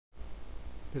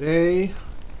Today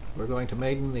we're going to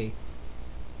Maiden the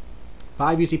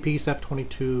 5 easy piece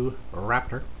F-22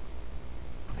 Raptor.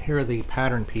 Here are the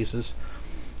pattern pieces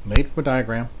made from a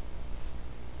diagram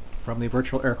from the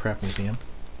Virtual Aircraft Museum,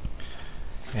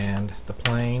 and the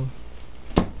plane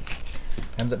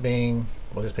ends up being,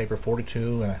 well, this paper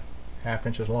 42.5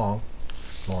 inches long,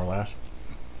 more or less,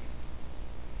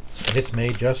 and it's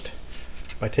made just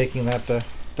by taking that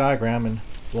diagram and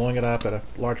blowing it up at a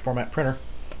large format printer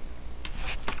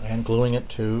and gluing it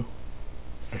to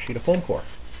a sheet of foam core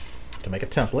to make a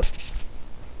template.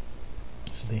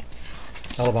 This is the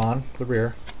elevon, the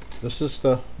rear. This is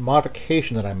the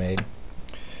modification that I made.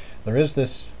 There is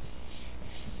this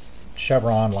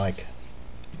chevron-like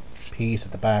piece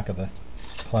at the back of the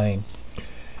plane,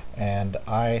 and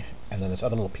then this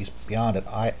other little piece beyond it.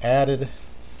 I added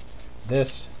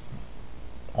this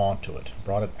onto it,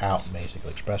 brought it out,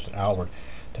 basically expressed it outward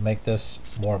to make this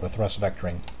more of a thrust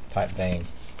vectoring type vane.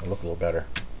 It'll look a little better,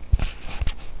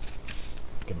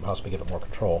 can possibly give it more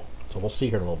control. So we'll see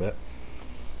here in a little bit.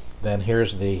 Then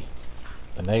here's the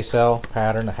nacelle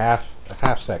pattern, a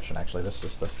half section actually. This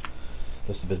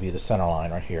would be the center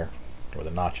line right here, where the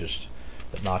notches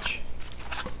that notch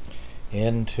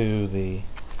into the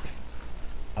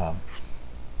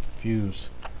fuse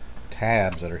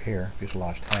tabs that are here,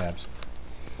 fuselage tabs,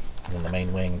 and then the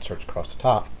main wing inserts across the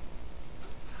top.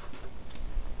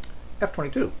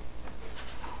 F-22.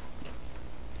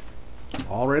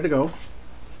 All ready to go.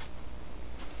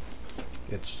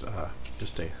 It's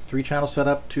just a 3-channel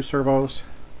setup, 2 servos.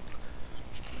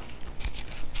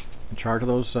 In charge of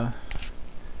those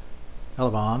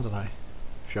elevons that I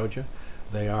showed you.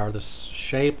 They are the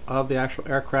shape of the actual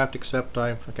aircraft, except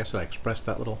like I said, I expressed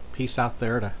that little piece out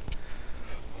there to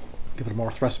give it a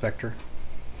more thrust vectoring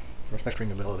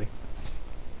ability.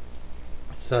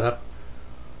 It's set up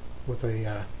with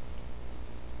a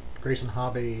Grayson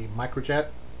Hobby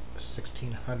Micro-Jet,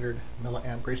 1600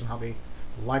 milliamp Grayson Hobby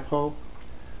LiPo,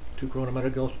 2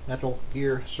 metal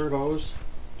gear servos,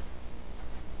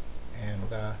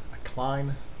 and a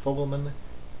Kline-Fogelman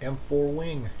M4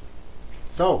 wing.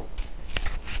 So,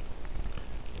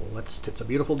 it's a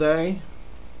beautiful day,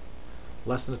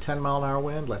 less than a 10-mile-an-hour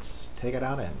wind. Let's take it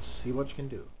out and see what you can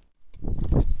do.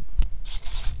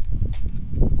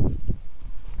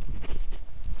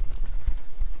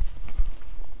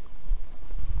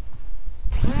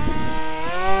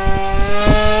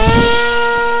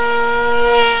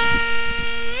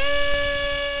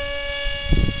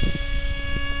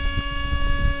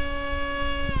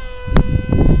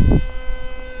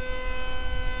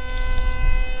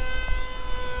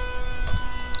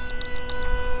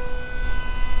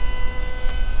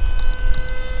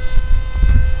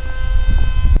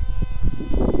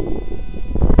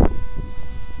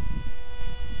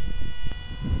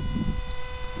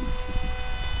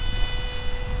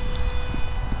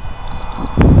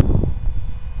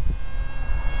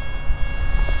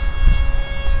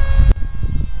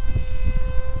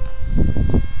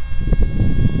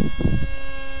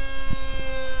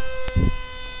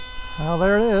 Well,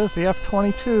 there it is, the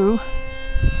F-22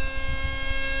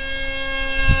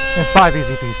 in 5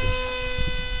 easy pieces.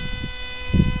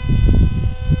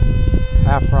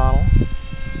 Half throttle.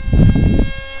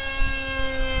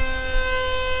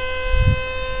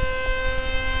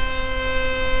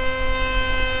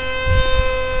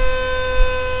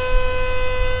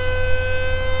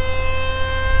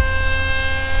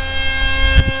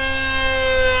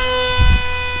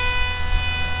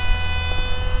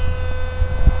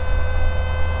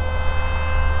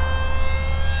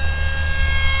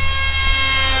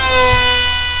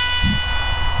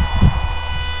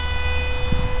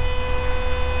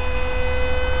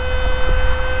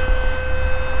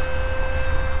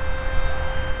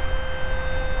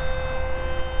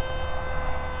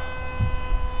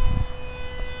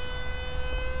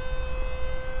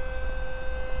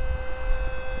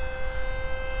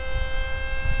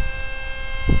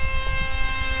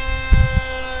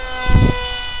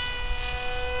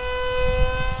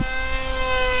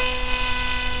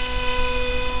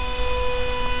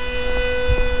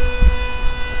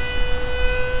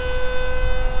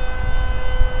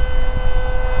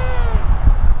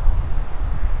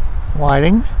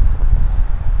 Lighting.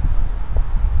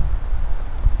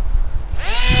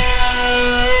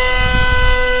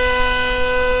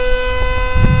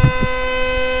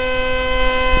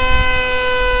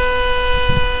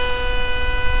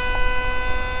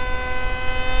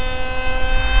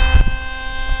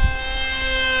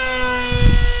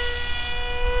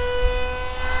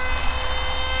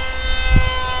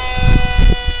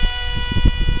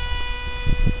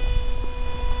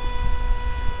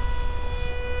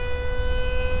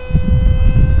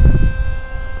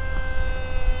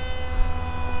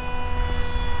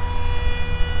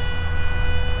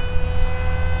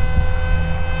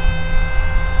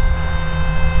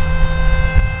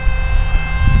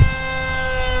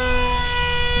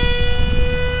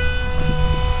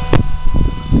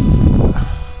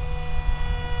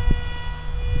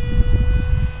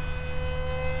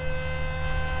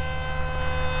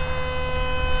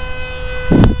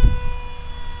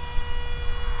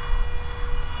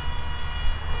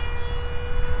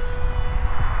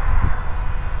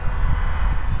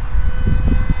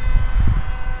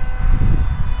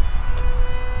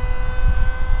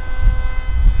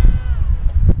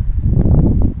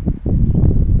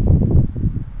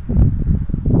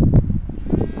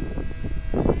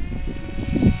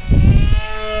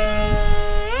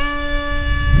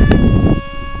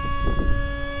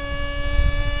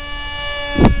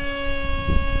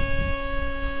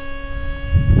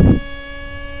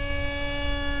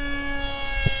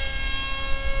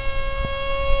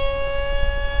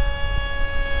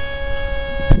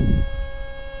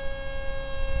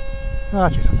 Ah,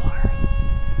 she's a flyer.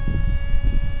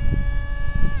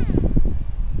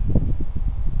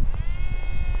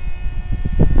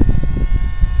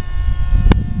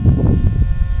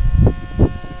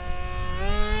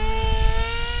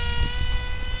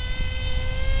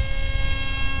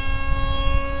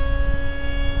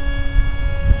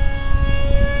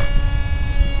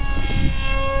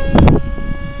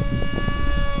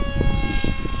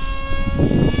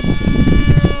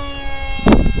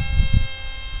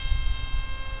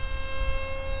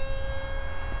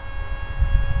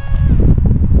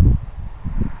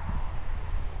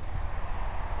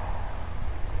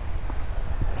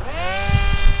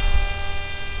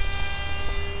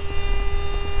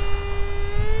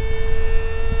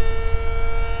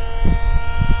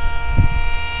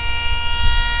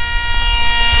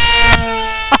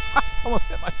 Almost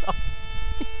hit myself.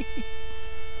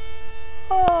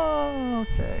 Oh,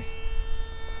 okay.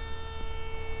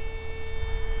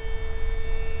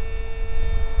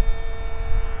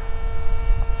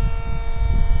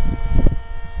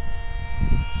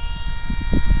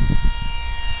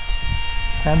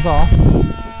 Hands off.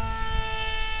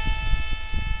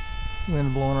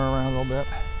 Wind blowing her around a little bit.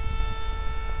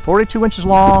 42 inches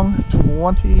long,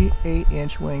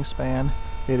 28-inch wingspan.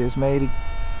 It is made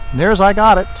near as I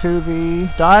got it to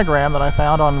the diagram that I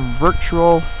found on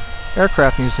Virtual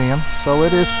Aircraft Museum. So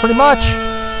it is pretty much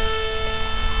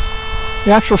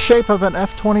the actual shape of an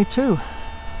F-22.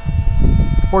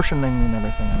 Proportioning and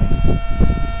everything, I mean.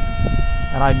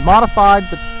 And I modified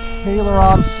the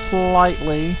aileron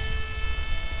slightly,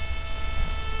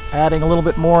 adding a little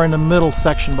bit more in the middle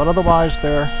section, but otherwise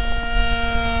they're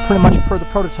pretty much per the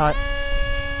prototype.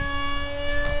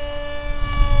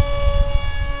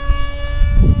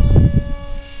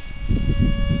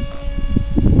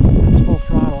 It's full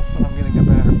throttle, but I'm getting a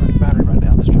battery run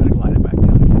down. Let's try to glide it back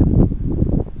down again.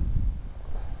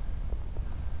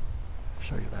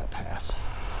 Show you that pass.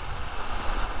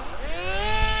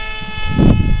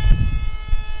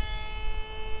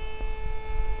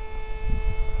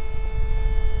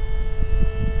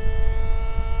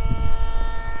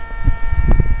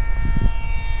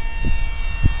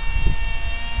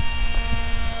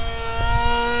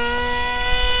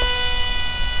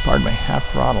 Pardon me, half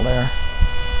throttle there.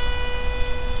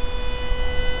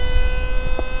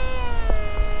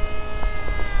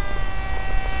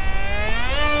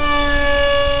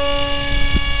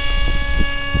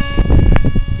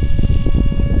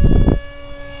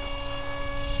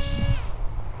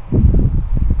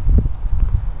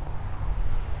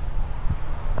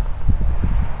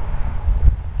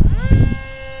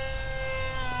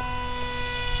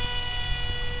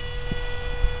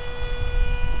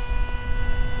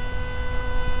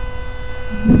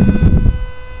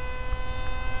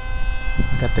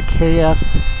 Got the KF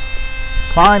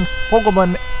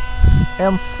Kline-Fogelman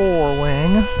M4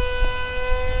 wing,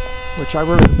 which I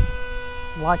really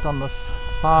like on the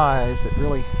size. It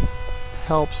really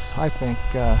helps, I think,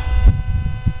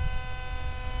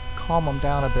 calm them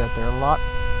down a bit. They're a lot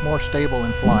more stable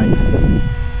in flight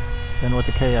than with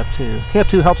the KF2.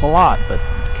 KF2 helps a lot, but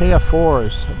the KF4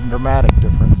 is a dramatic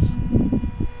difference.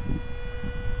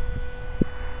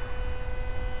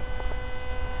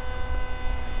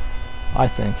 I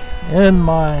think, in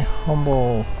my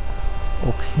humble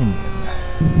opinion.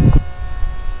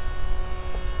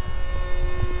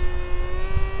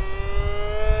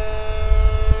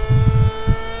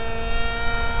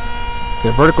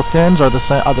 The vertical fins are the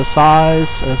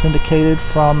size as indicated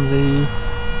from the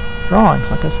drawings.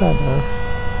 Like I said,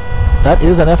 that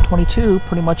is an F-22,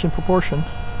 pretty much in proportion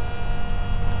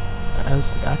as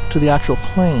to the actual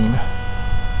plane.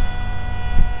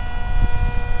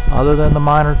 Other than the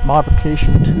minor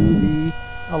modification to the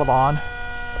elevon.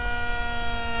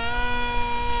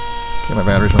 Okay, my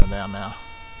battery's running down now.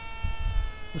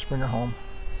 Let's bring her home.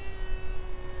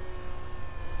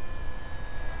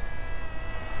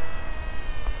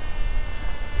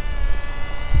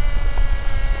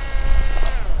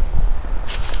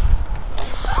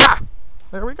 Ah!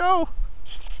 There we go.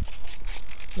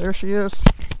 There she is.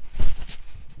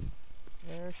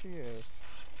 There she is.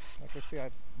 Like I see, I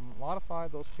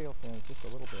modified those tail fins just a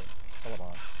little bit.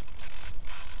 Elevon.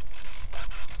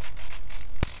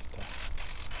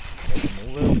 Make them a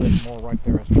little bit more right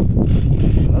there as well.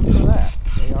 But other than that,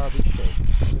 they are the shape.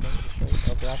 Everything is the shape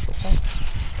of the actual plane.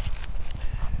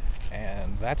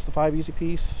 And that's the 5 easy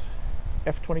piece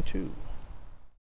F-22.